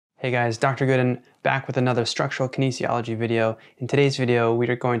Hey guys, Dr. Goodin back with another structural kinesiology video. In today's video, we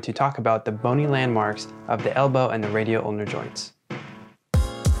are going to talk about the bony landmarks of the elbow and the radioulnar joints.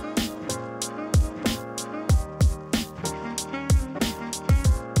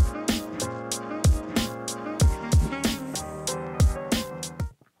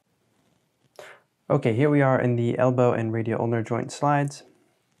 Okay, here we are in the elbow and radioulnar joint slides.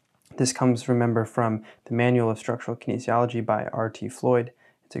 This comes, remember, from the Manual of Structural Kinesiology by R.T. Floyd.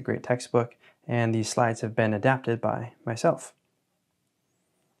 It's a great textbook, and these slides have been adapted by myself.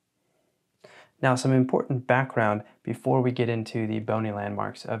 Now, some important background before we get into the bony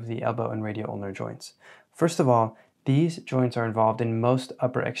landmarks of the elbow and radioulnar joints. First of all, these joints are involved in most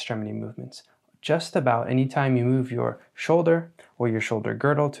upper extremity movements. Just about any time you move your shoulder or your shoulder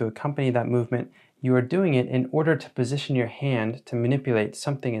girdle to accompany that movement, you are doing it in order to position your hand to manipulate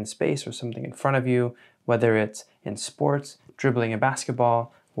something in space or something in front of you, whether it's in sports, dribbling a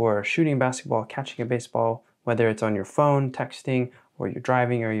basketball, or shooting a basketball, catching a baseball, whether it's on your phone, texting, or you're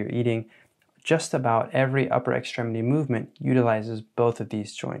driving or you're eating. Just about every upper extremity movement utilizes both of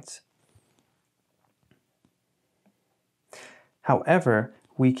these joints. However,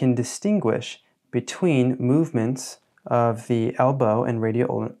 we can distinguish between movements of the elbow and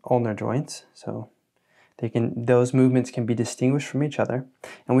radioulnar joints. So those movements can be distinguished from each other.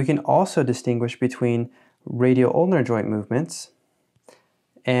 And we can also distinguish between radioulnar joint movements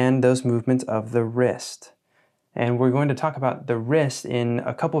and those movements of the wrist. And we're going to talk about the wrist in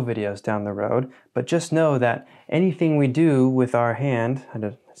a couple videos down the road, but just know that anything we do with our hand, I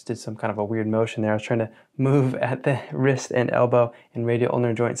just did some kind of a weird motion there, I was trying to move at the wrist and elbow and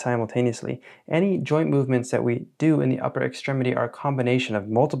radioulnar joint simultaneously. Any joint movements that we do in the upper extremity are a combination of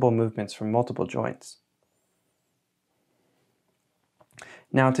multiple movements from multiple joints.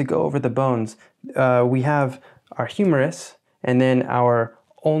 Now, to go over the bones, we have our humerus and then our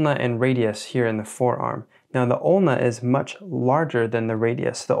ulna and radius here in the forearm. Now, the ulna is much larger than the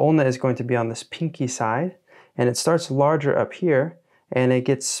radius. The ulna is going to be on this pinky side, and it starts larger up here, and it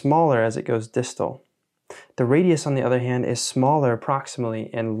gets smaller as it goes distal. The radius, on the other hand, is smaller proximally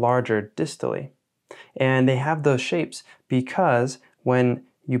and larger distally. And they have those shapes because when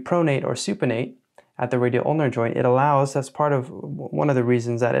you pronate or supinate at the radioulnar joint, it allows, that's part of one of the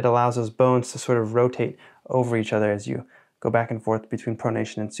reasons that it allows those bones to sort of rotate over each other as you go back and forth between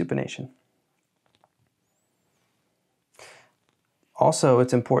pronation and supination. Also,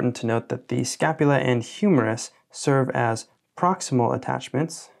 it's important to note that the scapula and humerus serve as proximal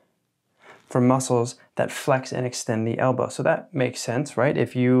attachments for muscles that flex and extend the elbow. So that makes sense, right?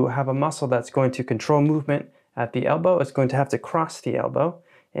 If you have a muscle that's going to control movement at the elbow, it's going to have to cross the elbow.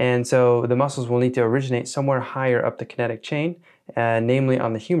 And so the muscles will need to originate somewhere higher up the kinetic chain, namely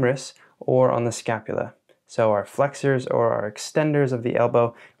on the humerus or on the scapula. So our flexors or our extenders of the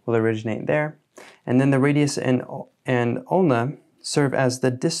elbow will originate there. And then the radius and ulna serve as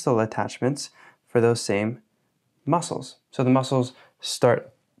the distal attachments for those same muscles. So the muscles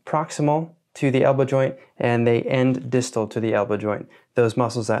start proximal to the elbow joint and they end distal to the elbow joint. Those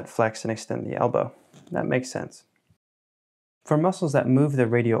muscles that flex and extend the elbow. That makes sense. For muscles that move the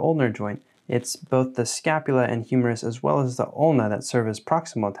radioulnar joint, it's both the scapula and humerus as well as the ulna that serve as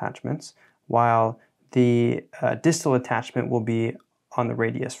proximal attachments, while the distal attachment will be on the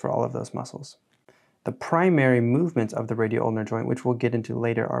radius for all of those muscles. The primary movements of the radioulnar joint, which we'll get into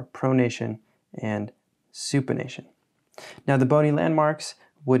later, are pronation and supination. Now, the bony landmarks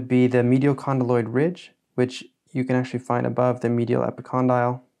would be the medial condyloid ridge, which you can actually find above the medial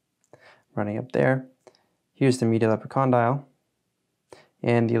epicondyle, running up there. Here's the medial epicondyle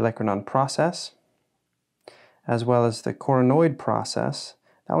and the olecranon process, as well as the coronoid process.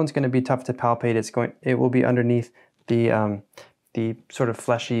 That one's going to be tough to palpate. It will be underneath the sort of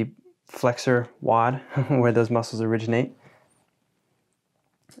fleshy flexor wad where those muscles originate.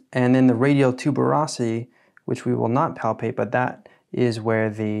 And then the radial tuberosity, which we will not palpate, but that is where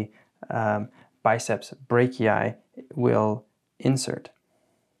the biceps brachii will insert.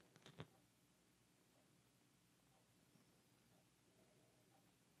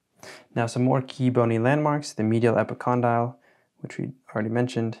 Now, some more key bony landmarks: the medial epicondyle, which we already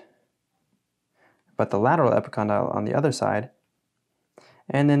mentioned, but the lateral epicondyle on the other side,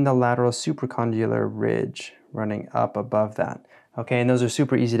 and then the lateral supracondylar ridge running up above that. Okay, and those are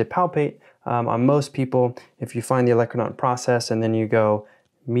super easy to palpate. On most people, if you find the olecranon process and then you go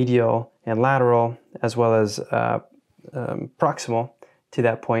medial and lateral, as well as proximal to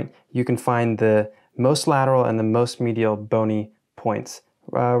that point, you can find the most lateral and the most medial bony points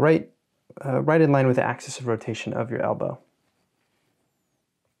right in line with the axis of rotation of your elbow.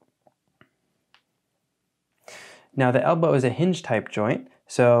 Now, the elbow is a hinge type joint,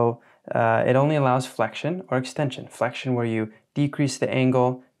 So it only allows flexion or extension. Flexion where you decrease the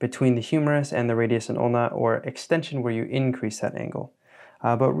angle between the humerus and the radius and ulna, or extension where you increase that angle.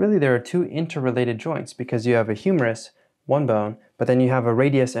 But really there are two interrelated joints because you have a humerus, one bone, but then you have a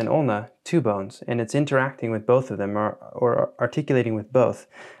radius and ulna, two bones, and it's interacting with both of them or articulating with both.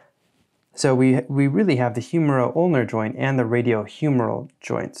 So we really have the humero-ulnar joint and the radiohumeral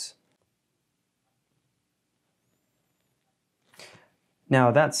joints. Now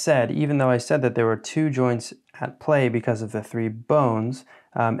that said, even though I said that there were two joints at play because of the three bones,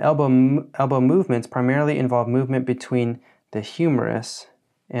 elbow movements primarily involve movement between the humerus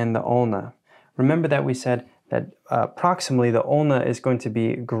and the ulna. Remember that we said that proximally the ulna is going to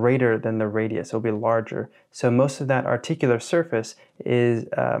be greater than the radius, it'll be larger. So most of that articular surface is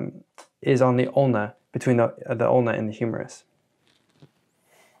on the ulna, between the ulna and the humerus.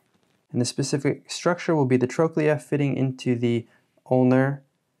 And the specific structure will be the trochlea fitting into the ulnar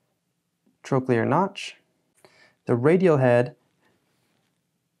trochlear notch. The radial head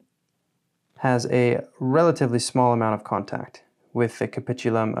has a relatively small amount of contact with the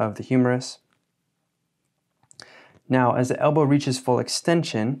capitulum of the humerus. Now, as the elbow reaches full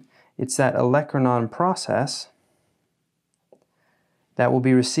extension, it's that olecranon process that will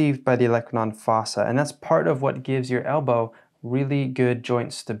be received by the olecranon fossa, and that's part of what gives your elbow really good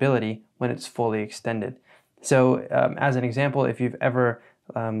joint stability when it's fully extended. So as an example, if you've ever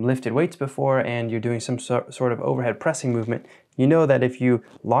lifted weights before and you're doing some sort of overhead pressing movement, you know that if you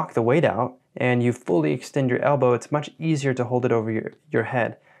lock the weight out and you fully extend your elbow, it's much easier to hold it over your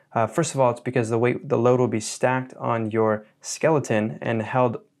head. First of all, it's because the load will be stacked on your skeleton and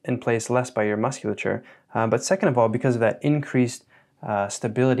held in place less by your musculature. But second of all, because of that increased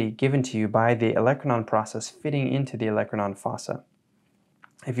stability given to you by the olecranon process fitting into the olecranon fossa.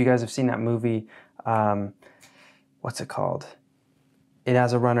 If you guys have seen that movie, what's it called? It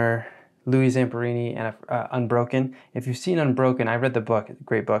has a runner, Louie Zamperini, and Unbroken. If you've seen Unbroken, I read the book,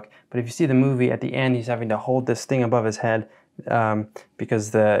 great book, but if you see the movie, at the end he's having to hold this thing above his head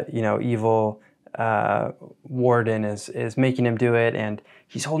because the evil warden is making him do it, and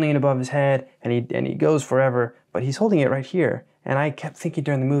he's holding it above his head, and he goes forever, but he's holding it right here. And I kept thinking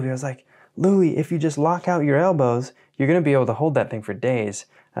during the movie, I was like, Louie, if you just lock out your elbows, you're going to be able to hold that thing for days,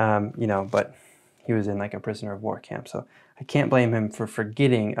 but he was in like a prisoner of war camp, so I can't blame him for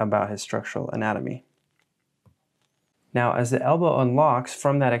forgetting about his structural anatomy. Now, as the elbow unlocks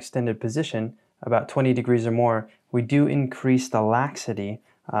from that extended position, about 20 degrees or more, we do increase the laxity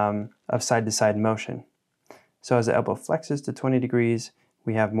of side-to-side motion. So as the elbow flexes to 20 degrees,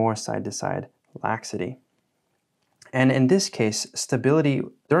 we have more side-to-side laxity. And in this case, stability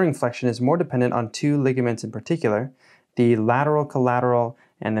during flexion is more dependent on two ligaments in particular, the lateral collateral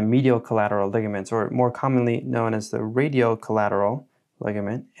and the medial collateral ligaments, or more commonly known as the radial collateral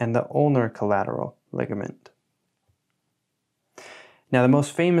ligament and the ulnar collateral ligament. Now, the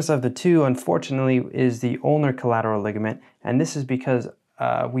most famous of the two, unfortunately, is the ulnar collateral ligament, and this is because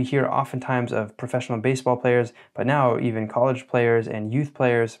we hear oftentimes of professional baseball players, but now even college players and youth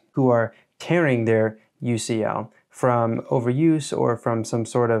players who are tearing their UCL from overuse or from some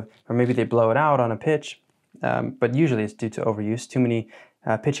sort of, or maybe they blow it out on a pitch, but usually it's due to overuse,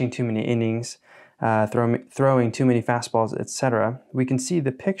 pitching too many innings, throwing too many fastballs, etc. We can see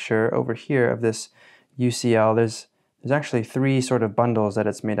the picture over here of this UCL. There's actually three sort of bundles that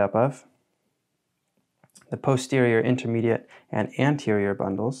it's made up of. The posterior, intermediate, and anterior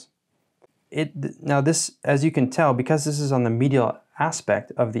bundles. Now this, as you can tell, because this is on the medial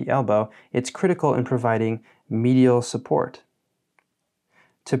aspect of the elbow, it's critical in providing medial support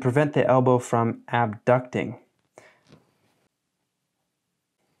to prevent the elbow from abducting.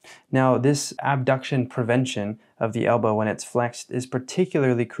 Now, this abduction prevention of the elbow when it's flexed is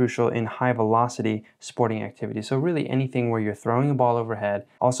particularly crucial in high velocity sporting activity. So really anything where you're throwing a ball overhead,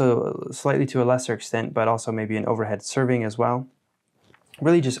 also slightly to a lesser extent, but also maybe an overhead serving as well.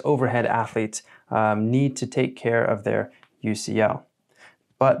 Really just overhead athletes need to take care of their UCL.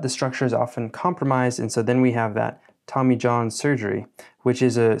 But the structure is often compromised, and so then we have that Tommy John surgery, which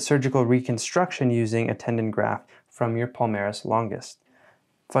is a surgical reconstruction using a tendon graft from your palmaris longus.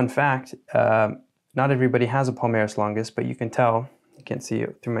 Fun fact, not everybody has a palmaris longus, but you can tell, you can't see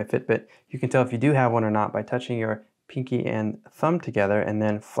it through my Fitbit, you can tell if you do have one or not by touching your pinky and thumb together and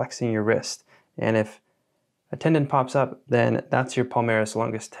then flexing your wrist. And if a tendon pops up, then that's your palmaris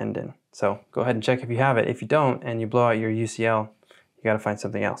longus tendon. So go ahead and check if you have it. If you don't and you blow out your UCL, you got to find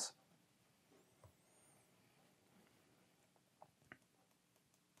something else.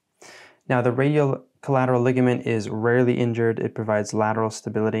 Now, the radial collateral ligament is rarely injured. It provides lateral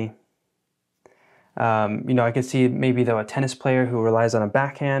stability. You know, I could see maybe though a tennis player who relies on a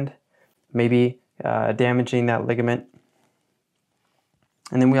backhand, maybe damaging that ligament.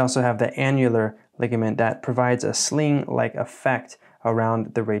 And then we also have the annular ligament that provides a sling-like effect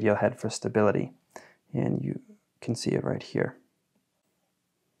around the radial head for stability. And you can see it right here.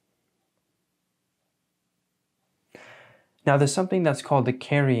 Now there's something that's called the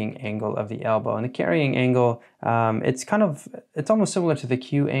carrying angle of the elbow. And the carrying angle, it's almost similar to the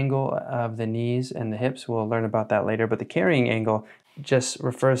Q angle of the knees and the hips. We'll learn about that later. But the carrying angle just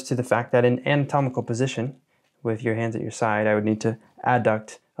refers to the fact that in anatomical position, with your hands at your side, I would need to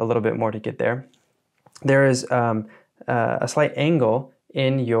adduct a little bit more to get there. There is a slight angle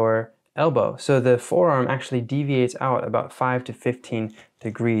in your elbow. So the forearm actually deviates out about 5 to 15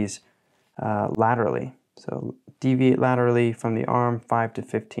 degrees laterally. So deviate laterally from the arm 5 to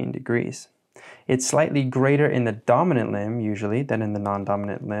 15 degrees. It's slightly greater in the dominant limb usually than in the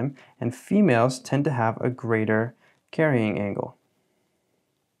non-dominant limb, and females tend to have a greater carrying angle.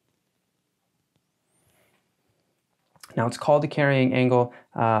 Now it's called a carrying angle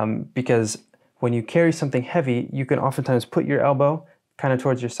because when you carry something heavy, you can oftentimes put your elbow kind of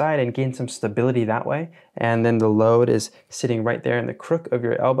towards your side and gain some stability that way. And then the load is sitting right there in the crook of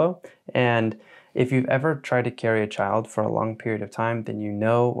your elbow. And if you've ever tried to carry a child for a long period of time, then you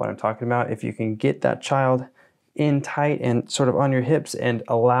know what I'm talking about. If you can get that child in tight and sort of on your hips and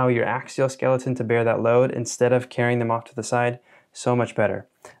allow your axial skeleton to bear that load instead of carrying them off to the side, so much better.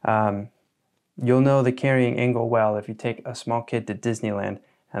 You'll know the carrying angle well if you take a small kid to Disneyland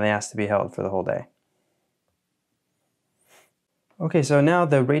and they ask to be held for the whole day. Okay, so now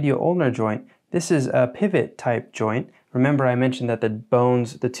the radioulnar joint. This is a pivot type joint. Remember I mentioned that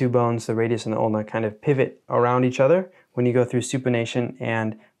the two bones, the radius and the ulna, kind of pivot around each other when you go through supination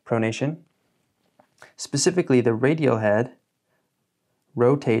and pronation. Specifically, the radial head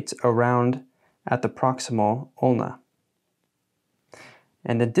rotates around at the proximal ulna.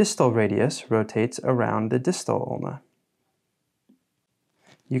 And the distal radius rotates around the distal ulna.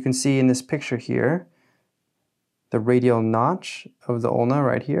 You can see in this picture here, the radial notch of the ulna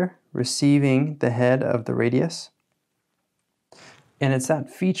right here, receiving the head of the radius. And it's that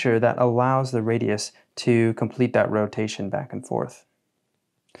feature that allows the radius to complete that rotation back and forth.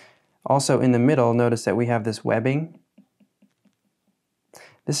 Also in the middle, notice that we have this webbing.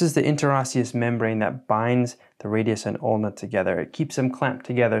 This is the interosseous membrane that binds the radius and ulna together. It keeps them clamped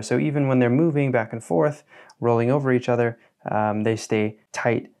together, so even when they're moving back and forth, rolling over each other, they stay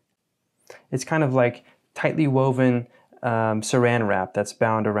tight. It's kind of like tightly woven saran wrap that's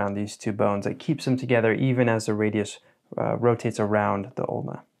bound around these two bones. It keeps them together even as the radius rotates around the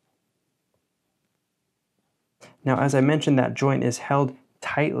ulna. Now, as I mentioned, that joint is held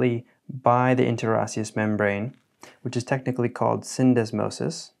tightly by the interosseous membrane, which is technically called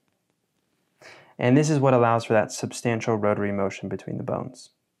syndesmosis. And this is what allows for that substantial rotary motion between the bones.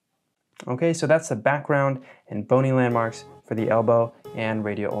 Okay, so that's the background and bony landmarks for the elbow and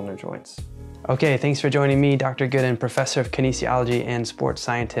radioulnar joints. Okay, thanks for joining me, Dr. Goodin, Professor of Kinesiology and Sports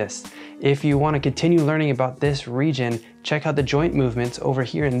Scientist. If you want to continue learning about this region, check out the joint movements over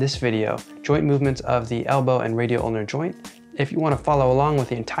here in this video, joint movements of the elbow and radioulnar joint. If you want to follow along with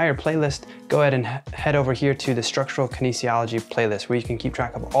the entire playlist, go ahead and head over here to the Structural Kinesiology playlist, where you can keep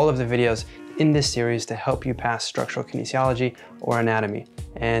track of all of the videos in this series to help you pass structural kinesiology or anatomy.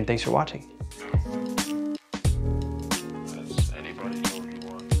 And thanks for watching.